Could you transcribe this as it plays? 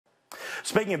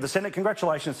Speaking of the Senate,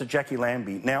 congratulations to Jacqui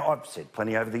Lambie. Now, I've said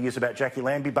plenty over the years about Jacqui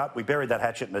Lambie, but we buried that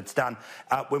hatchet and it's done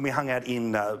when we hung out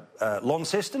in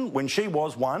Launceston, when she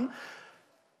was one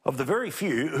of the very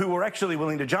few who were actually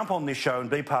willing to jump on this show and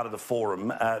be part of the forum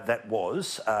that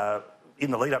was in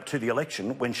the lead up to the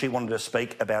election, when she wanted to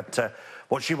speak about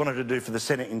what she wanted to do for the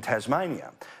Senate in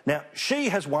Tasmania. Now, she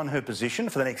has won her position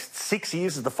for the next 6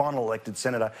 years as the final elected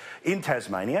senator in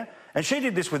Tasmania, and she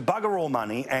did this with bugger all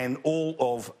money and all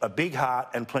of a big heart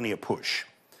and plenty of push.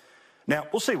 Now,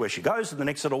 we'll see where she goes in the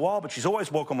next little while, but she's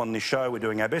always welcome on this show. We're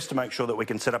doing our best to make sure that we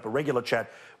can set up a regular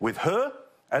chat with her,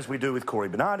 as we do with Corey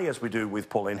Bernardi, as we do with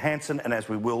Pauline Hanson, and as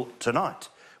we will tonight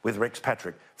with Rex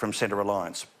Patrick from Centre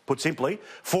Alliance. Put simply,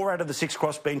 4 out of the 6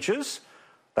 crossbenchers,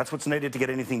 that's what's needed to get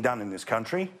anything done in this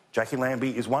country. Jacqui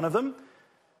Lambie is one of them.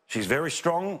 She's very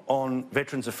strong on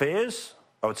Veterans Affairs.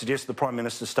 I would suggest the Prime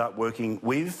Minister start working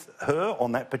with her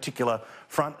on that particular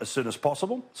front as soon as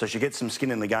possible, so she gets some skin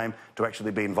in the game to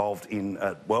actually be involved in,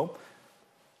 well,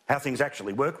 how things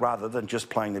actually work rather than just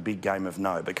playing the big game of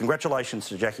no. But congratulations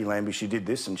to Jacqui Lambie. She did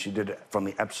this and she did it from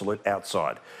the absolute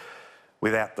outside,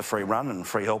 without the free run and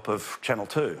free help of Channel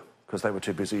 2, because they were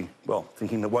too busy, well,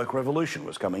 thinking the woke revolution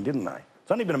was coming, didn't they? It's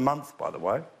only been a month, by the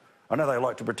way. I know they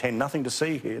like to pretend nothing to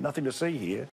see here, nothing to see here.